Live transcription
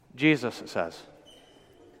Jesus says,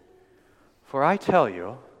 "For I tell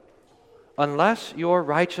you, unless your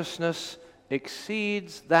righteousness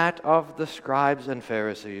exceeds that of the scribes and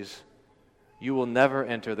Pharisees, you will never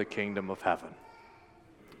enter the kingdom of heaven."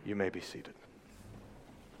 You may be seated.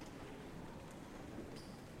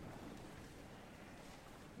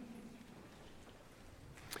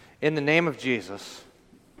 In the name of Jesus,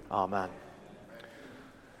 amen.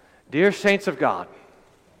 Dear saints of God,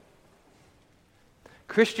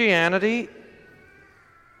 Christianity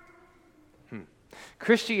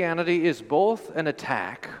is both an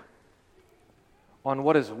attack on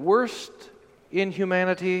what is worst in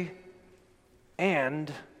humanity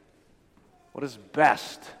and what is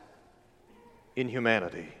best in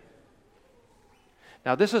humanity.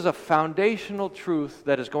 Now, this is a foundational truth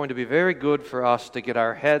that is going to be very good for us to get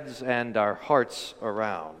our heads and our hearts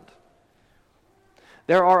around.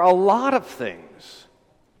 There are a lot of things.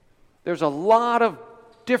 There's a lot of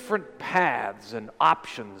different paths and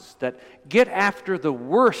options that get after the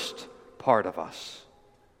worst part of us.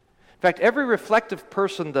 In fact, every reflective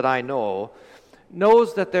person that I know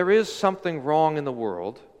knows that there is something wrong in the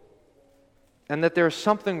world, and that there's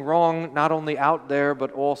something wrong not only out there,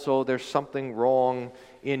 but also there's something wrong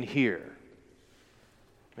in here.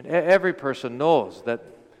 I mean, every person knows that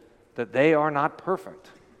they are not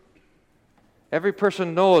perfect. Every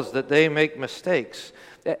person knows that they make mistakes.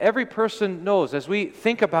 Every person knows, as we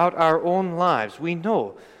think about our own lives, we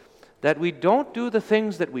know that we don't do the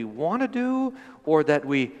things that we want to do, or that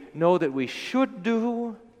we know that we should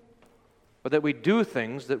do, or that we do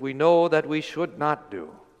things that we know that we should not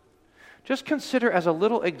do. Just consider, as a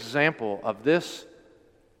little example of this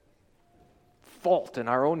fault in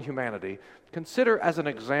our own humanity, consider as an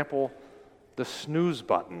example the snooze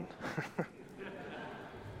button.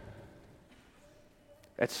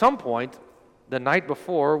 At some point, the night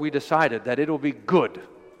before, we decided that it will be good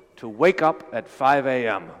to wake up at 5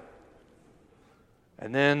 a.m.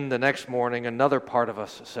 And then the next morning, another part of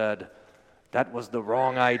us said, that was the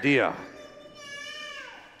wrong idea.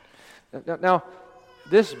 Now,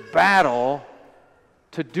 this battle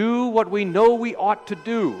to do what we know we ought to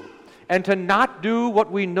do and to not do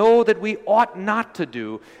what we know that we ought not to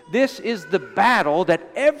do, this is the battle that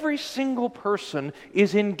every single person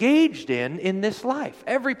is engaged in this life.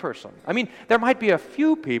 Every person. I mean, there might be a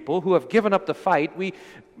few people who have given up the fight. We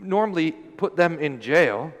normally put them in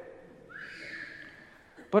jail.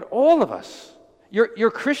 But all of us,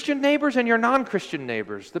 your Christian neighbors and your non-Christian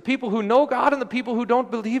neighbors, the people who know God and the people who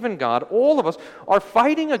don't believe in God, all of us are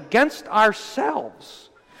fighting against ourselves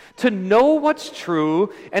to know what's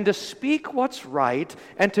true and to speak what's right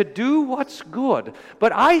and to do what's good.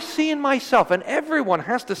 But I see in myself, and everyone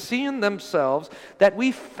has to see in themselves, that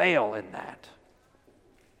we fail in that.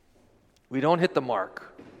 We don't hit the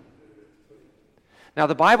mark. Now,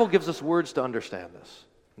 the Bible gives us words to understand this.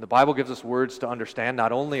 The Bible gives us words to understand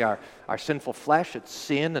not only our sinful flesh, its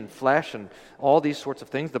sin and flesh and all these sorts of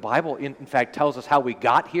things. The Bible, in fact, tells us how we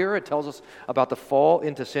got here. It tells us about the fall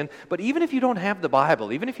into sin. But even if you don't have the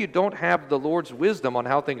Bible, even if you don't have the Lord's wisdom on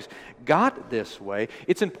how things got this way,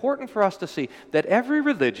 it's important for us to see that every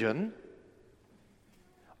religion,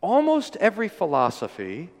 almost every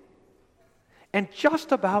philosophy, and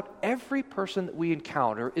just about every person that we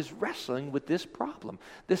encounter is wrestling with this problem,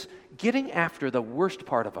 this getting after the worst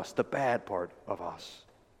part of us, the bad part of us.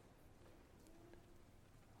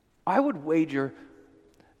 I would wager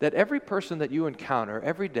that every person that you encounter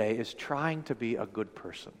every day is trying to be a good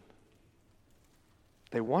person.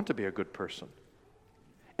 They want to be a good person.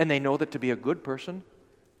 And they know that to be a good person,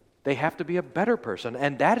 they have to be a better person,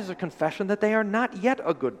 and that is a confession that they are not yet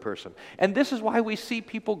a good person. And this is why we see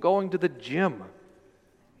people going to the gym.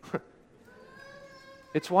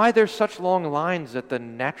 It's why there's such long lines at the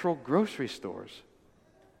natural grocery stores.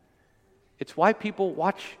 It's why people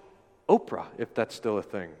watch Oprah, if that's still a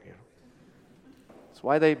thing. It's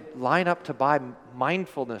why they line up to buy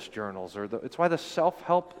mindfulness journals, or it's why the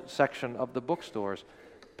self-help section of the bookstores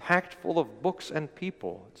packed full of books and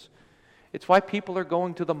people. It's why people are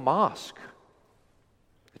going to the mosque.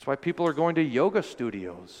 It's why people are going to yoga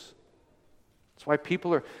studios. It's why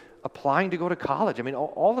people are applying to go to college. I mean,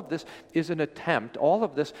 all of this is an attempt, all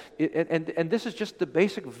of this, and this is just the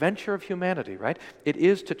basic venture of humanity, right? It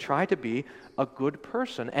is to try to be a good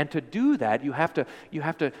person, and to do that, you have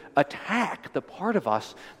to attack the part of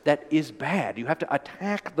us that is bad. You have to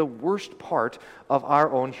attack the worst part of our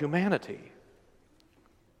own humanity,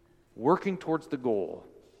 working towards the goal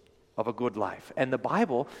of a good life. And the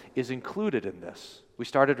Bible is included in this. We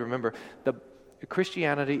started to remember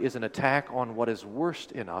Christianity is an attack on what is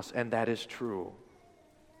worst in us, and that is true.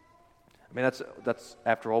 I mean, that's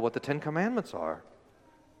after all what the Ten Commandments are.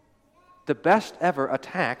 the best ever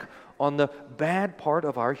attack on the bad part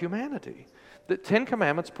of our humanity. The Ten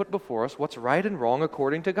Commandments put before us what's right and wrong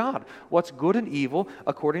according to God, what's good and evil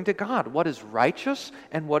according to God, what is righteous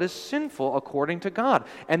and what is sinful according to God.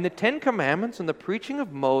 And the Ten Commandments and the preaching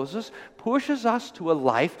of Moses pushes us to a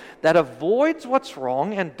life that avoids what's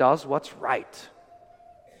wrong and does what's right.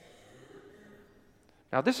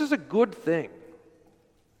 Now, this is a good thing,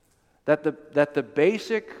 that the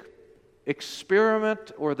basic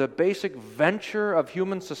experiment or the basic venture of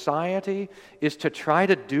human society is to try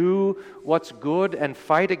to do what's good and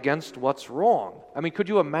fight against what's wrong. I mean, could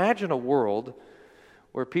you imagine a world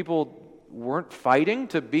where people weren't fighting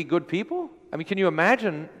to be good people? I mean, can you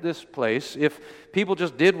imagine this place if people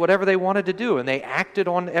just did whatever they wanted to do and they acted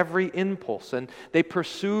on every impulse and they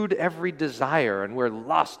pursued every desire, and where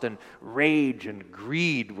lust and rage and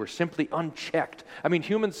greed were simply unchecked? I mean,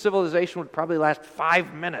 human civilization would probably last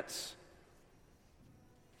 5 minutes.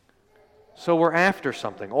 So we're after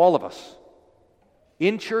something, all of us,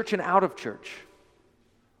 in church and out of church.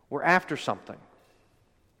 We're after something.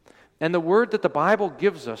 And the word that the Bible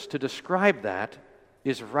gives us to describe that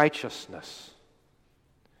is righteousness.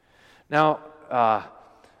 Now,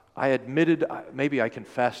 I admitted, maybe I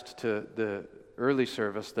confessed to the early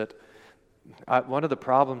service that one of the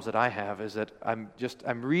problems that I have is that I'm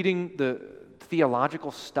reading the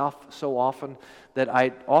theological stuff so often that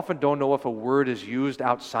I often don't know if a word is used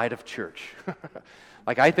outside of church.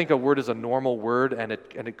 Like, I think a word is a normal word, and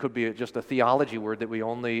it could be just a theology word that we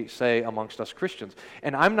only say amongst us Christians.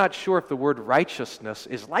 And I'm not sure if the word righteousness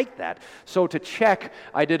is like that. So to check,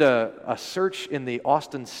 I did a search in the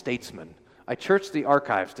Austin Statesman. I searched the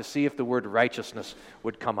archives to see if the word righteousness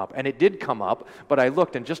would come up. And it did come up, but I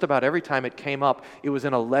looked, and just about every time it came up, it was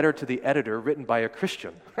in a letter to the editor written by a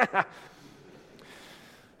Christian.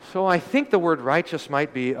 So I think the word righteous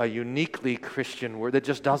might be a uniquely Christian word that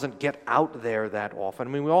just doesn't get out there that often.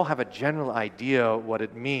 I mean, we all have a general idea what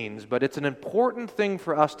it means, but it's an important thing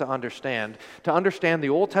for us to understand the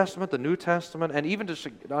Old Testament, the New Testament, and even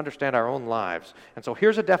to understand our own lives. And so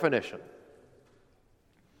here's a definition.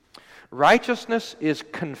 Righteousness is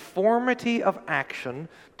conformity of action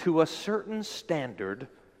to a certain standard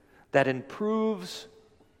that improves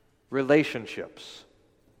relationships,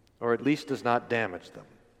 or at least does not damage them.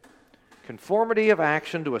 Conformity of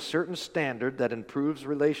action to a certain standard that improves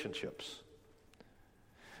relationships.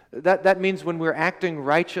 That means when we're acting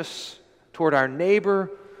righteous toward our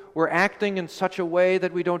neighbor, we're acting in such a way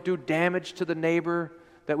that we don't do damage to the neighbor,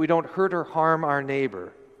 that we don't hurt or harm our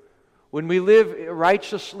neighbor. When we live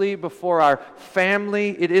righteously before our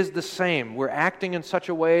family, it is the same. We're acting in such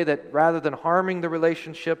a way that rather than harming the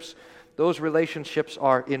relationships, those relationships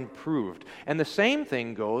are improved. And the same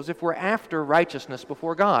thing goes if we're after righteousness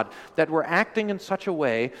before God, that we're acting in such a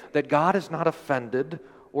way that God is not offended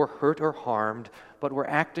or hurt or harmed, but we're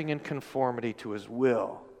acting in conformity to His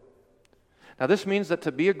will. Now, this means that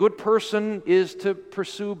to be a good person is to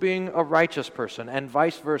pursue being a righteous person, and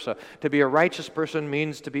vice versa. To be a righteous person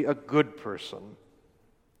means to be a good person.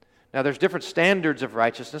 Now, there's different standards of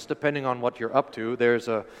righteousness depending on what you're up to. There's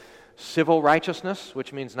a civil righteousness,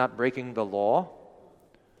 which means not breaking the law.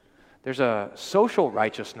 There's a social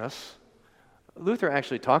righteousness. Luther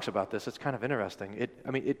actually talks about this. It's kind of interesting.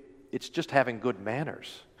 It's just having good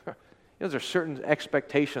manners. There are certain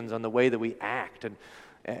expectations on the way that we act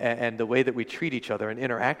and the way that we treat each other and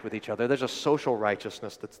interact with each other. There's a social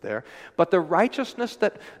righteousness that's there. But the righteousness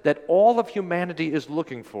that all of humanity is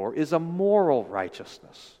looking for is a moral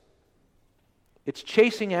righteousness. It's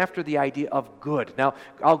chasing after the idea of good. Now,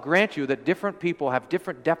 I'll grant you that different people have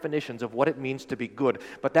different definitions of what it means to be good,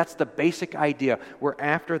 but that's the basic idea. We're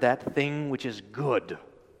after that thing which is good.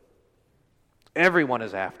 Everyone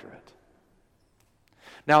is after it.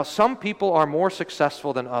 Now, some people are more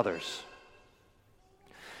successful than others.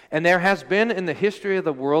 And there has been in the history of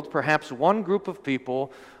the world perhaps one group of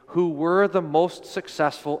people who were the most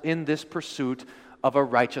successful in this pursuit of a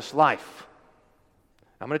righteous life.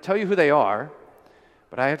 I'm going to tell you who they are.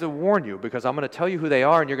 But I have to warn you, because I'm going to tell you who they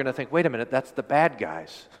are, and you're going to think, wait a minute, that's the bad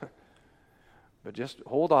guys. But just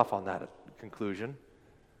hold off on that conclusion.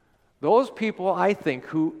 Those people, I think,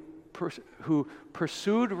 who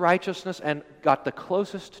pursued righteousness and got the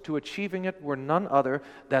closest to achieving it were none other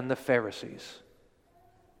than the Pharisees.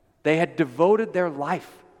 They had devoted their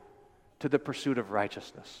life to the pursuit of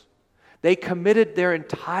righteousness. They committed their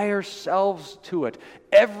entire selves to it.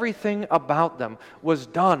 Everything about them was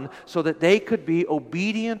done so that they could be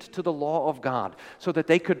obedient to the law of God, so that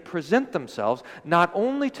they could present themselves not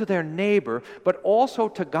only to their neighbor, but also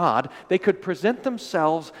to God. They could present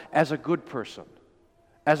themselves as a good person,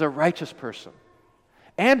 as a righteous person.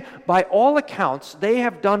 And by all accounts, they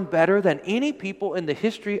have done better than any people in the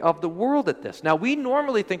history of the world at this. Now, we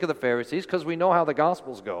normally think of the Pharisees, because we know how the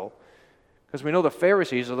Gospels go, because we know the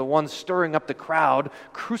Pharisees are the ones stirring up the crowd,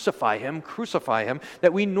 crucify him,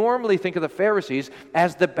 that we normally think of the Pharisees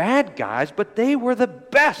as the bad guys, but they were the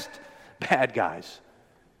best bad guys.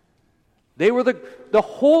 They were the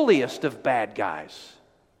holiest of bad guys.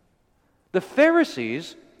 The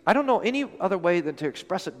Pharisees, I don't know any other way than to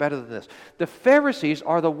express it better than this. The Pharisees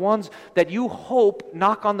are the ones that you hope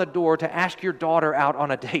knock on the door to ask your daughter out on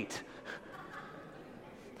a date.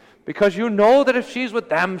 Because you know that if she's with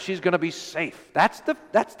them, she's going to be safe. That's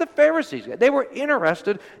the Pharisees. They were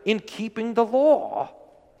interested in keeping the law.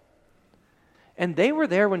 And they were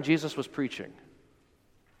there when Jesus was preaching.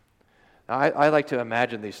 Now, I like to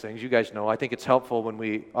imagine these things. You guys know, I think it's helpful when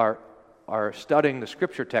we are studying the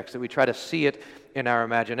Scripture text that we try to see it in our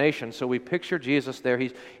imagination. So we picture Jesus there.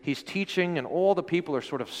 He's teaching, and all the people are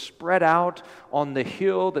sort of spread out on the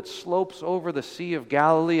hill that slopes over the Sea of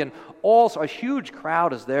Galilee, and a huge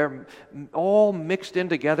crowd is there, all mixed in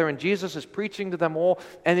together, and Jesus is preaching to them all.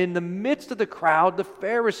 And in the midst of the crowd, the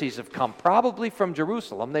Pharisees have come, probably from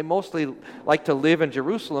Jerusalem. They mostly like to live in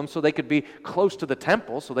Jerusalem so they could be close to the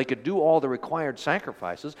temple, so they could do all the required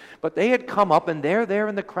sacrifices. But they had come up, and they're there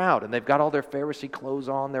in the crowd, and they've got all their Pharisee clothes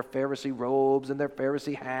on, their Pharisee robes, and their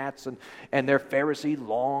Pharisee hats, and their Pharisee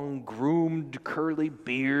long, groomed, curly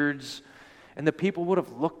beards. And the people would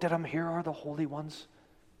have looked at them, here are the holy ones.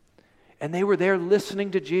 And they were there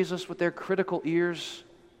listening to Jesus with their critical ears.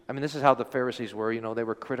 I mean, this is how the Pharisees were, they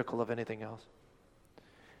were critical of anything else.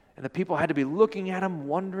 And the people had to be looking at him,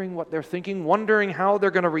 wondering what they're thinking, wondering how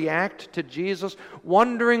they're going to react to Jesus,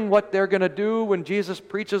 wondering what they're going to do when Jesus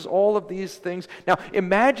preaches all of these things. Now,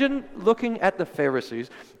 imagine looking at the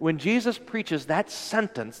Pharisees when Jesus preaches that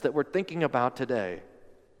sentence that we're thinking about today.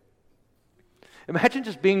 Imagine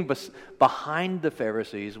just being behind the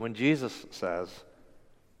Pharisees when Jesus says,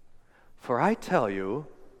 "For I tell you,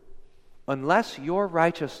 unless your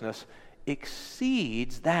righteousness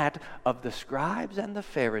exceeds that of the scribes and the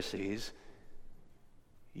Pharisees,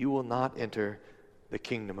 you will not enter the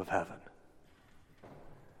kingdom of heaven."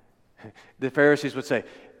 The Pharisees would say,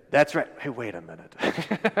 "That's right." Hey, wait a minute.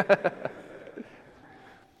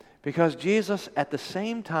 Because Jesus at the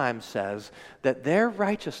same time says that their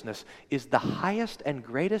righteousness is the highest and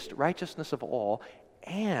greatest righteousness of all,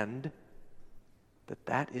 and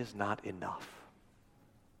that is not enough.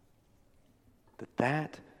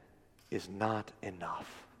 That is not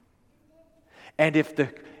enough. And if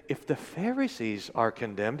the Pharisees are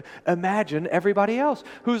condemned, imagine everybody else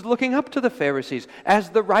who's looking up to the Pharisees as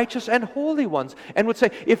the righteous and holy ones and would say,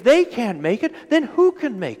 if they can't make it, then who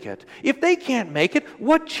can make it? If they can't make it,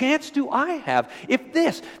 what chance do I have? If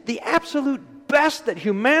this, the absolute best that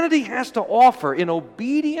humanity has to offer in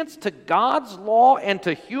obedience to God's law and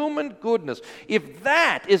to human goodness, if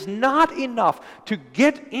that is not enough to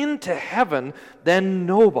get into heaven, then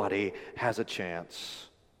nobody has a chance.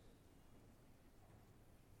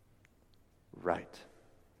 Right.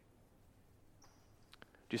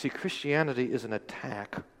 Do you see, Christianity is an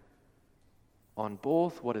attack on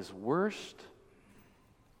both what is worst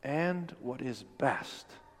and what is best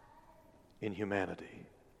in humanity.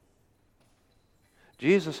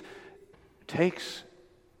 Jesus takes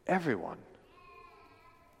everyone,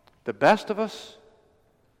 the best of us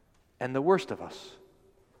and the worst of us,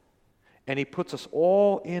 and he puts us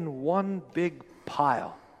all in one big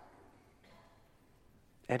pile.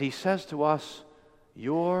 And he says to us,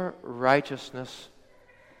 your righteousness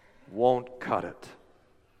won't cut it.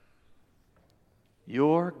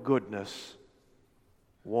 Your goodness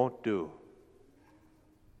won't do.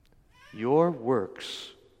 Your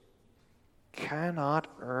works cannot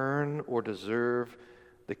earn or deserve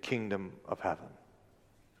the kingdom of heaven.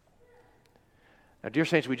 Now, dear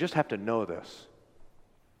saints, we just have to know this,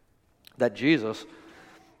 that Jesus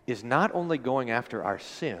is not only going after our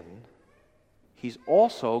sin, he's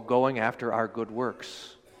also going after our good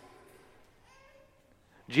works.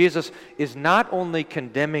 Jesus is not only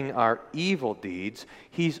condemning our evil deeds,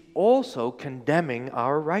 he's also condemning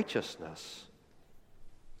our righteousness.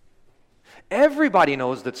 Everybody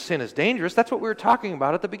knows that sin is dangerous. That's what we were talking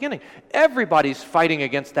about at the beginning. Everybody's fighting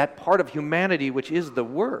against that part of humanity which is the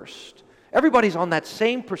worst. Everybody's on that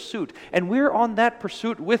same pursuit, and we're on that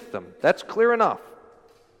pursuit with them. That's clear enough.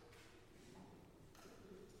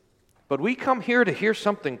 But we come here to hear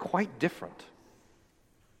something quite different.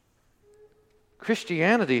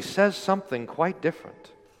 Christianity says something quite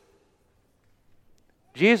different.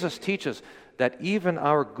 Jesus teaches that even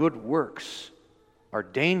our good works are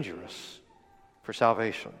dangerous for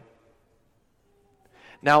salvation.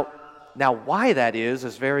 Now, Now, why that is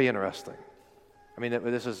very interesting. I mean,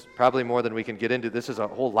 this is probably more than we can get into. This is a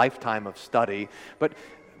whole lifetime of study. But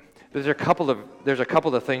there's a couple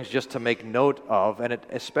of things just to make note of, and it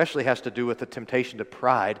especially has to do with the temptation to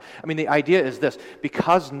pride. I mean, the idea is this: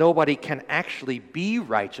 because nobody can actually be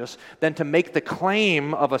righteous, then to make the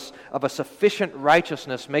claim of a sufficient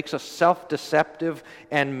righteousness makes us self-deceptive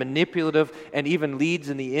and manipulative, and even leads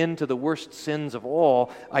in the end to the worst sins of all,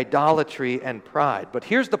 idolatry and pride. But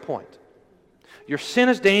here's the point. Your sin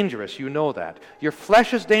is dangerous, you know that. Your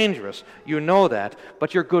flesh is dangerous, you know that.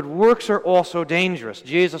 But your good works are also dangerous.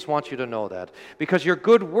 Jesus wants you to know that. Because your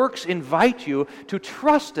good works invite you to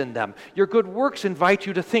trust in them. Your good works invite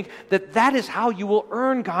you to think that that is how you will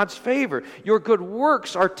earn God's favor. Your good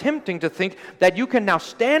works are tempting to think that you can now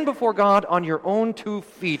stand before God on your own 2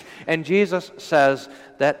 feet. And Jesus says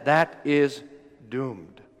that that is doomed.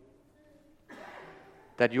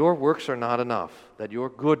 That your works are not enough, that your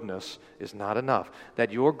goodness is not enough,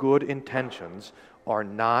 that your good intentions are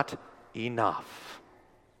not enough.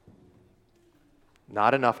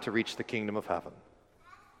 Not enough to reach the kingdom of heaven.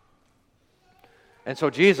 And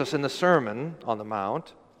so Jesus, in the Sermon on the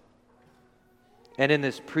Mount, and in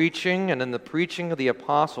his preaching and in the preaching of the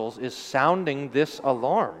apostles, is sounding this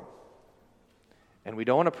alarm. And we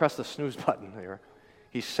don't want to press the snooze button here.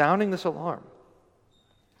 He's sounding this alarm.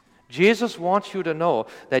 Jesus wants you to know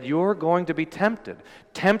that you're going to be tempted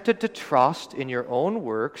to trust in your own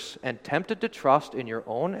works and tempted to trust in your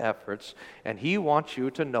own efforts, and he wants you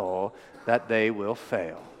to know that they will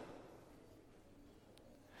fail.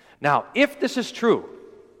 Now, if this is true,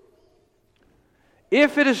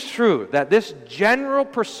 if it is true that this general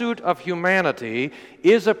pursuit of humanity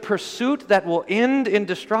is a pursuit that will end in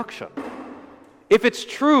destruction, if it's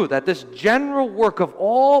true that this general work of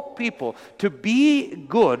all people to be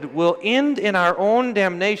good will end in our own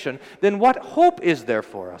damnation, then what hope is there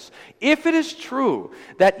for us? If it is true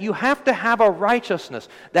that you have to have a righteousness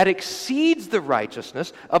that exceeds the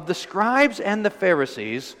righteousness of the scribes and the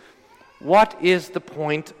Pharisees, what is the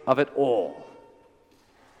point of it all?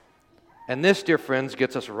 And this, dear friends,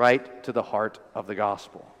 gets us right to the heart of the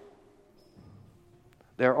gospel.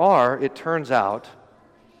 There are, it turns out,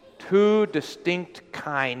 2 distinct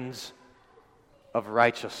kinds of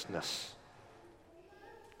righteousness.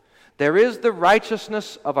 There is the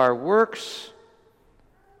righteousness of our works,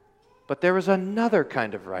 but there is another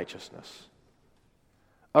kind of righteousness.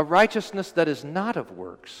 A righteousness that is not of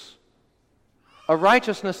works. A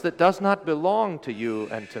righteousness that does not belong to you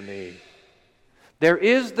and to me. There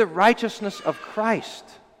is the righteousness of Christ,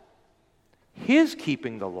 his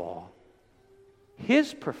keeping the law,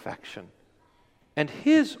 his perfection, and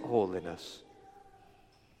his holiness.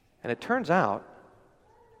 And it turns out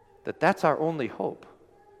that that's our only hope.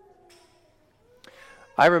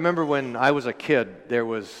 I remember when I was a kid, there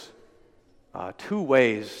was 2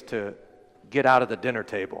 ways to get out of the dinner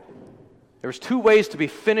table. There was 2 ways to be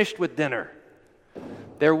finished with dinner.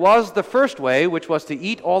 There was the first way, which was to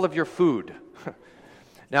eat all of your food.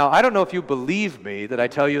 Now, I don't know if you believe me that I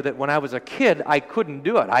tell you that when I was a kid, I couldn't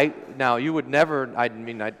do it. I'd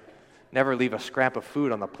never leave a scrap of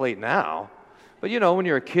food on the plate now. But you know, when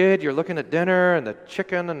you're a kid, you're looking at dinner and the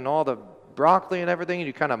chicken and all the broccoli and everything, and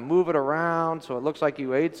you kind of move it around so it looks like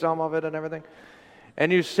you ate some of it and everything. And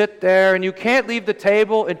you sit there and you can't leave the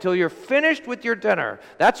table until you're finished with your dinner.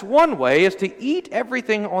 That's one way, is to eat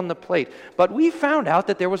everything on the plate. But we found out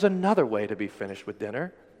that there was another way to be finished with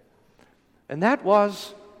dinner. And that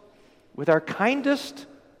was with our kindest,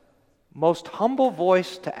 most humble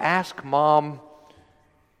voice to ask Mom,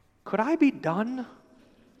 could I be done?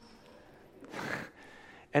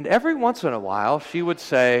 And every once in a while, she would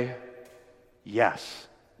say, yes,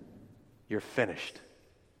 you're finished.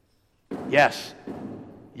 Yes,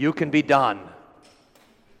 you can be done.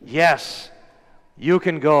 Yes, you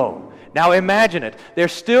can go. Now imagine it.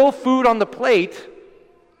 There's still food on the plate,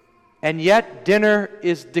 and yet dinner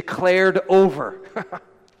is declared over.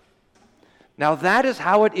 Now that is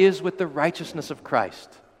how it is with the righteousness of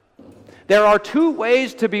Christ. There are 2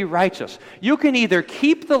 ways to be righteous. You can either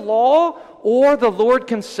keep the law, or the Lord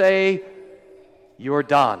can say, you're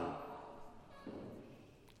done.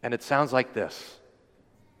 And it sounds like this.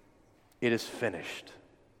 It is finished.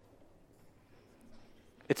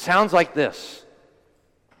 It sounds like this.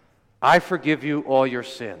 I forgive you all your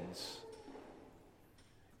sins.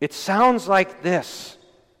 It sounds like this.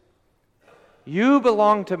 You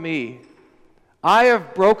belong to me. I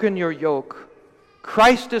have broken your yoke.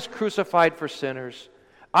 Christ is crucified for sinners.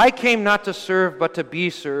 I came not to serve, but to be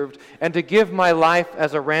served, and to give my life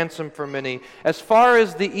as a ransom for many. As far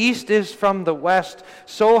as the east is from the west,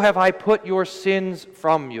 so have I put your sins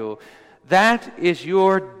from you. That is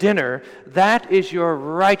your dinner. That is your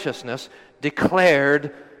righteousness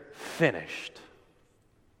declared finished.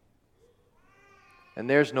 And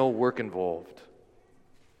there's no work involved.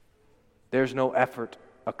 There's no effort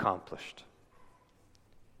accomplished.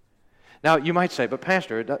 Now, you might say, but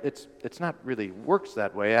Pastor, it's not really works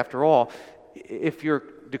that way. After all, if you're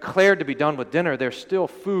declared to be done with dinner, there's still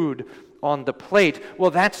food on the plate.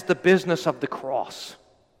 Well, that's the business of the cross.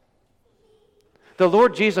 The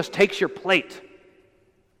Lord Jesus takes your plate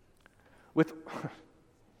with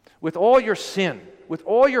all your sin, with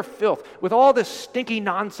all your filth, with all this stinky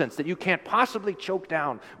nonsense that you can't possibly choke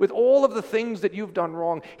down, with all of the things that you've done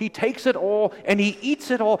wrong. He takes it all and He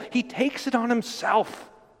eats it all. He takes it on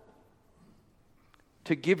Himself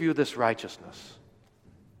to give you this righteousness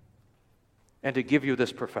and to give you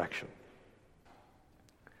this perfection.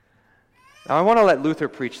 Now, I want to let Luther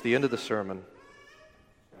preach the end of the sermon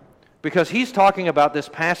because he's talking about this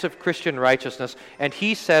passive Christian righteousness, and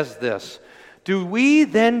he says this: do we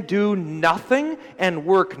then do nothing and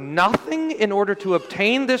work nothing in order to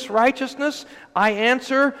obtain this righteousness? I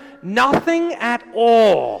answer, nothing at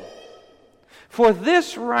all. For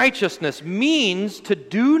this righteousness means to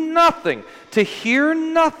do nothing, to hear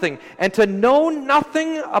nothing, and to know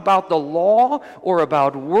nothing about the law or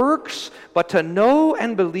about works, but to know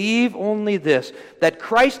and believe only this, that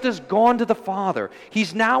Christ is gone to the Father.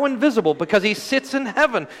 He's now invisible because He sits in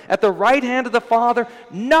heaven at the right hand of the Father,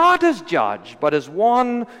 not as judge, but as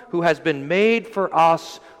one who has been made for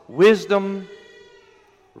us wisdom,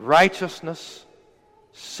 righteousness,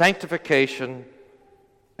 sanctification,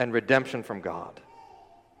 and redemption from God.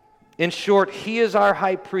 In short, He is our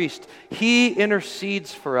high priest. He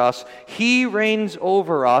intercedes for us. He reigns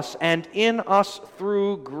over us and in us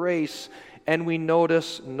through grace, and we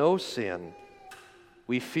notice no sin.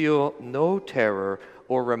 We feel no terror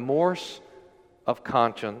or remorse of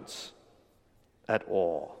conscience at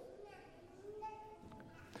all.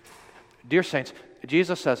 Dear saints,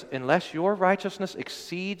 Jesus says, unless your righteousness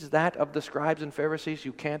exceeds that of the scribes and Pharisees,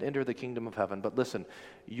 you can't enter the kingdom of heaven. But listen,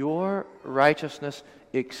 your righteousness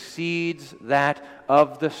exceeds that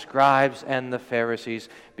of the scribes and the Pharisees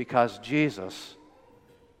because Jesus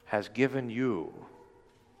has given you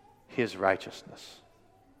His righteousness.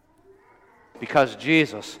 Because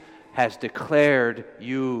Jesus has declared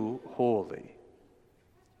you holy.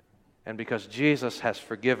 And because Jesus has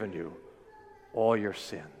forgiven you all your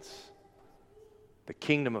sins. The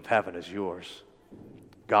kingdom of heaven is yours.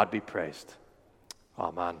 God be praised.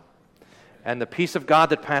 Amen. And the peace of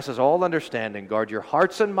God that passes all understanding, guard your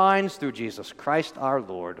hearts and minds through Jesus Christ our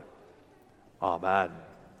Lord. Amen.